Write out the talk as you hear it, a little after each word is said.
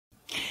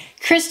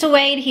Crystal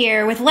Wade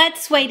here with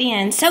Let's Wade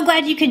In. So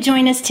glad you could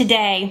join us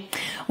today.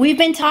 We've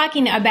been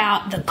talking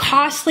about the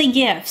costly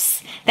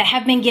gifts that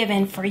have been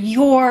given for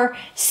your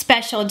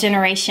special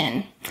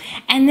generation.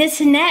 And this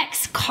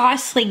next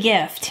costly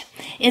gift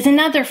is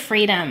another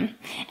freedom.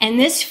 And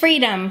this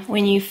freedom,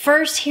 when you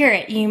first hear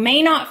it, you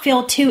may not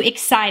feel too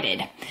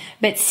excited,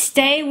 but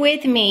stay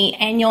with me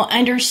and you'll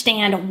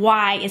understand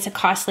why it's a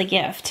costly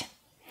gift.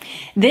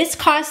 This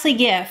costly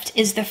gift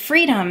is the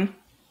freedom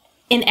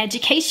in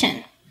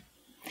education.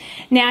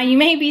 Now, you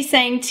may be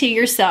saying to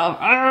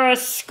yourself,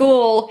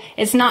 school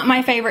is not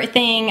my favorite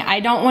thing. I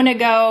don't want to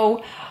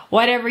go,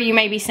 whatever you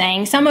may be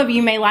saying. Some of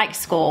you may like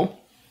school.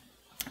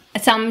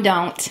 Some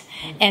don't.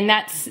 And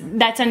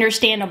that's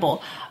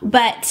understandable.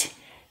 But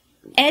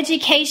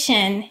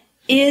education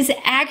is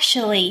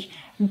actually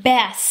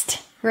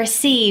best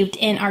received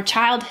in our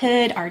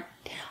childhood,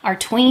 our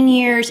tween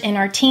years and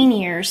our teen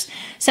years,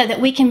 so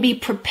that we can be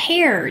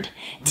prepared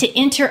to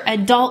enter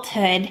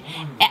adulthood,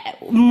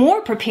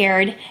 more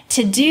prepared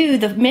to do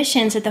the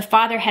missions that the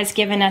Father has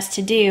given us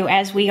to do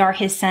as we are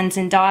His sons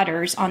and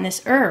daughters on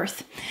this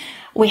earth.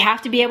 We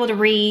have to be able to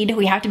read,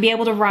 we have to be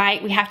able to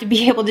write, we have to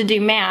be able to do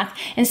math.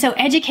 And so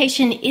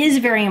education is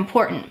very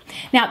important.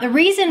 Now, the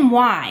reason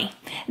why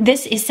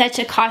this is such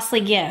a costly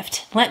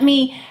gift, let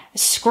me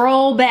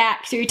scroll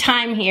back through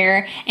time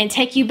here and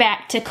take you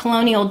back to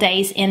colonial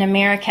days in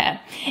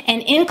America.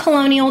 And in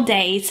colonial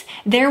days,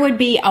 there would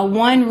be a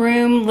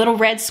one-room little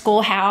red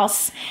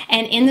schoolhouse,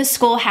 and in the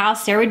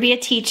schoolhouse there would be a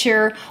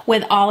teacher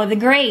with all of the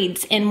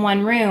grades in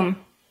one room.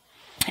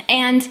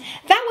 And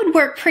that would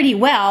work pretty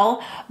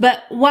well,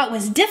 but what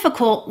was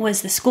difficult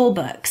was the school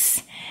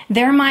books.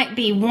 There might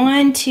be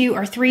 1, 2,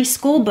 or 3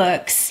 school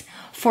books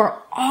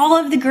for all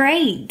of the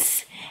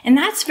grades. And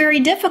that's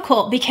very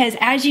difficult because,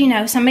 as you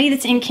know, somebody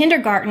that's in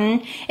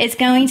kindergarten is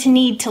going to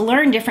need to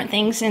learn different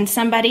things than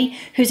somebody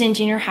who's in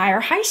junior high or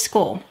high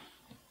school.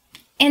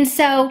 And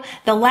so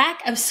the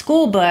lack of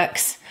school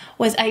books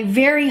was a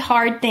very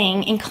hard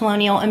thing in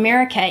colonial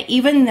America,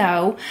 even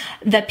though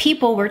the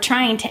people were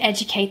trying to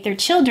educate their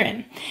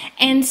children.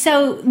 And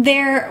so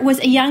there was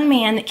a young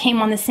man that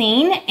came on the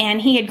scene, and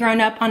he had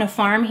grown up on a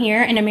farm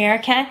here in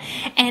America,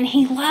 and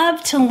he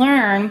loved to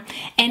learn,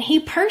 and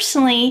he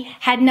personally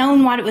had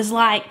known what it was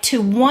like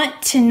to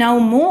want to know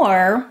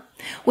more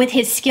with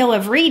his skill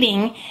of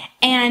reading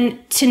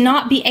and to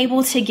not be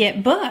able to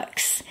get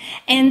books.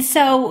 And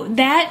so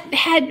that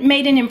had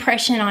made an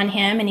impression on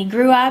him, and he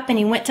grew up and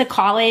he went to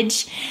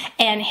college,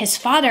 and his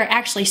father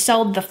actually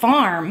sold the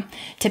farm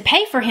to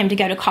pay for him to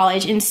go to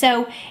college. And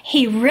so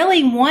he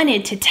really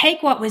wanted to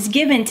take what was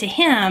given to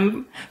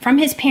him from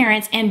his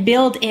parents and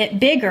build it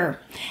bigger.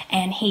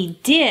 And he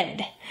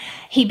did.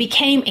 He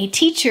became a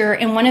teacher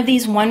in one of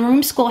these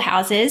one-room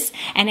schoolhouses,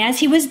 and as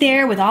he was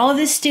there with all of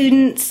his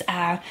students,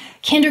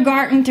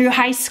 kindergarten through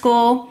high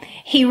school,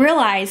 he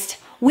realized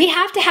we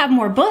have to have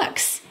more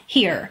books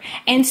here.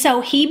 And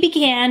so he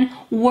began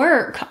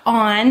work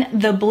on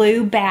the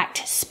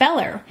blue-backed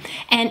speller.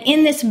 And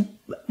in this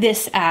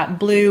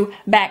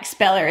blue-backed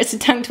speller, it's a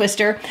tongue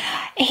twister,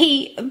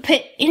 he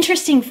put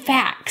interesting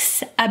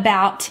facts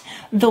about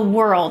the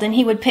world, and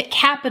he would put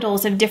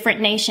capitals of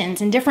different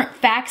nations and different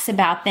facts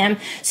about them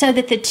so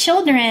that the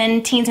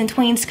children, teens and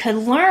tweens, could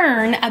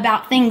learn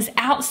about things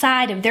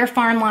outside of their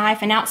farm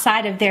life and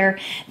outside of their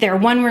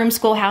one-room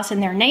schoolhouse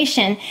and their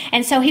nation.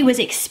 And so he was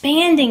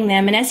expanding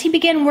them, and as he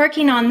began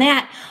working on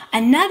that,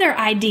 another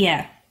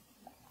idea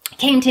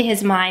came to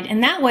his mind,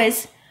 and that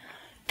was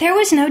there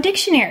was no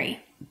dictionary.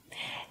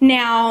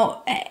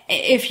 Now,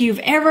 if you've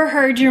ever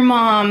heard your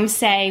mom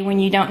say when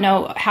you don't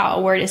know how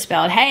a word is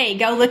spelled, hey,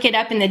 go look it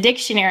up in the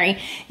dictionary,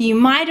 you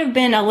might have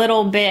been a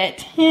little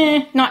bit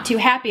not too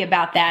happy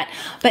about that.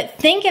 But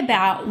think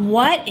about,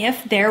 what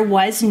if there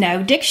was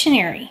no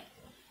dictionary?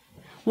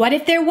 What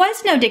if there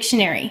was no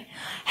dictionary?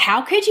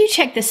 How could you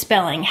check the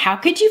spelling? How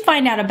could you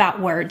find out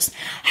about words?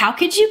 How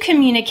could you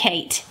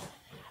communicate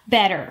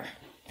better?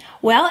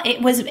 Well,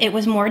 it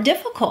was more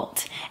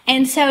difficult.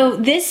 And so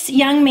this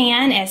young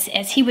man,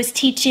 as he was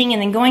teaching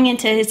and then going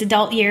into his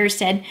adult years,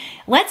 said,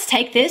 let's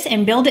take this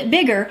and build it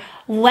bigger.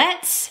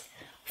 Let's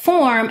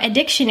form a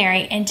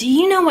dictionary. And do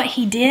you know what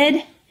he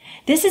did?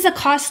 This is a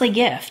costly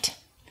gift.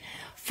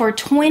 For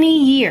 20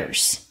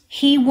 years,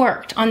 he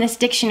worked on this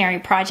dictionary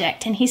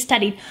project, and he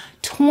studied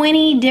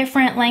 20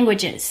 different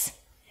languages.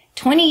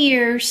 20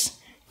 years,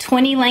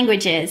 20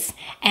 languages,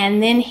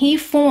 and then he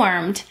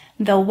formed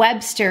the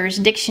Webster's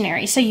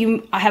Dictionary. So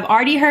you have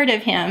already heard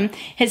of him.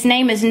 His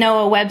name is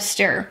Noah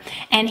Webster,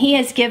 and he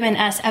has given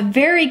us a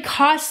very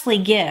costly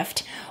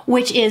gift,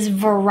 which is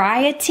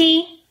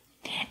variety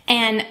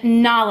and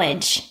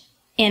knowledge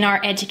in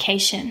our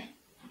education.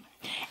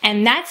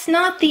 And that's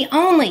not the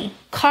only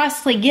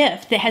costly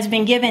gift that has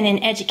been given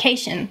in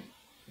education.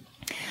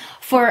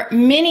 For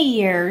many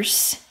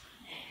years,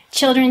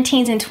 children,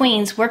 teens, and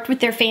tweens worked with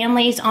their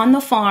families on the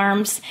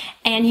farms,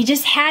 and you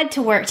just had to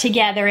work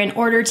together in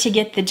order to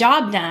get the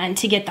job done,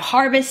 to get the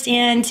harvest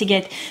in, to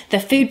get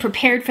the food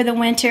prepared for the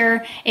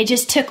winter. It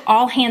just took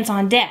all hands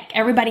on deck.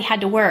 Everybody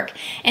had to work.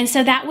 And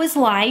so that was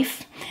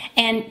life.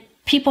 And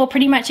people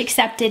pretty much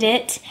accepted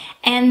it.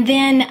 And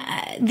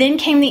then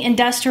came the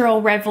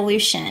Industrial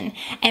Revolution,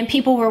 and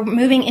people were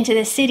moving into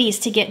the cities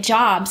to get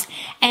jobs.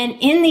 And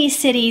in these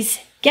cities,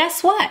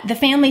 guess what? The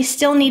families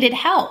still needed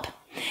help.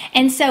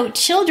 And so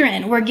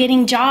children were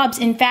getting jobs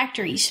in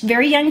factories,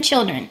 very young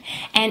children.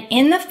 And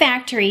in the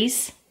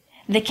factories,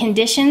 the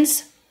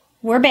conditions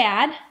were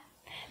bad,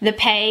 the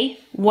pay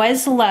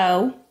was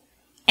low,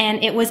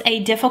 and it was a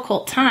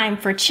difficult time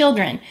for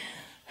children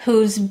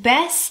whose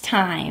best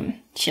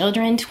time,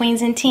 children,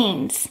 tweens, and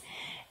teens,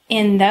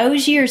 in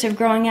those years of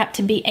growing up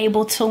to be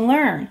able to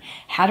learn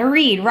how to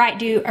read, write,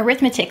 do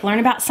arithmetic, learn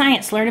about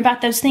science, learn about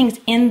those things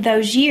in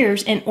those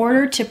years in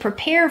order to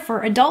prepare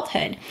for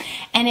adulthood.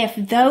 And if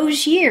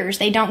those years,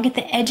 they don't get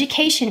the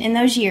education in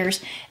those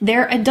years,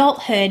 their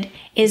adulthood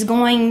is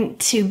going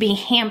to be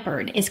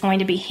hampered. It's going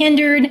to be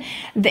hindered.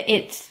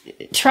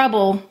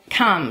 Trouble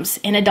comes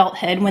in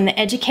adulthood when the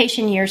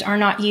education years are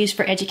not used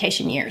for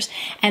education years.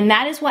 And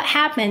that is what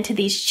happened to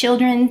these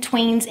children,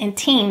 tweens, and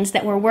teens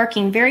that were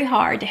working very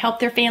hard to help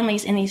their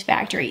families in these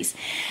factories.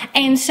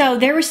 And so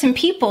there were some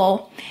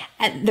people,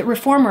 the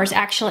reformers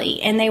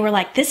actually, and they were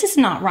like, this is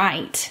not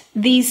right.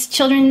 These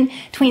children,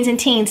 tweens, and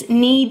teens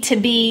need to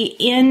be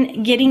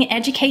in getting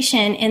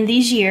education in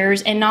these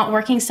years and not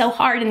working so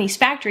hard in these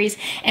factories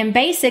and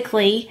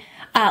basically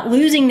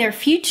losing their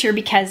future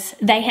because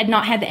they had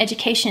not had the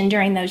education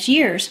during those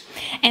years.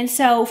 And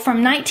so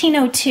from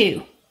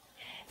 1902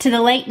 to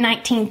the late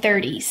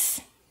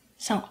 1930s,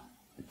 so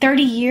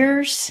 30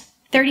 years,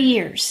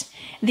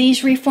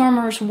 these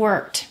reformers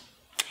worked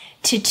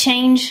to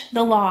change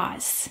the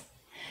laws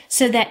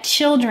so that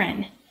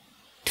children,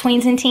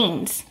 tweens, and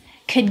teens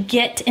could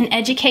get an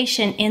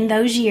education in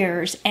those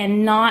years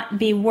and not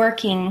be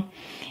working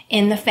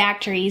in the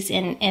factories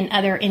and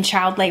other in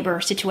child labor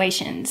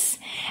situations.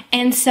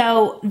 And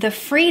so the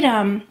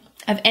freedom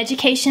of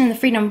education, the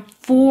freedom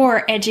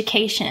for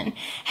education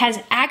has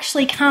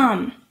actually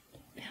come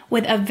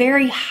with a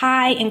very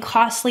high and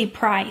costly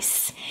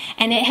price.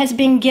 And it has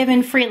been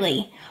given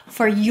freely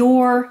for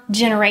your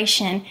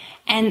generation.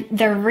 And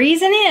the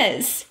reason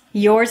is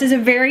yours is a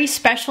very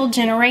special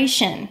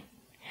generation.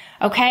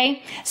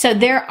 Okay, so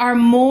there are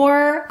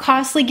more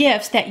costly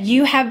gifts that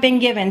you have been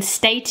given.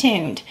 Stay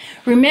tuned.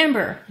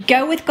 Remember,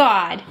 go with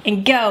God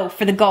and go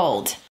for the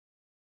gold.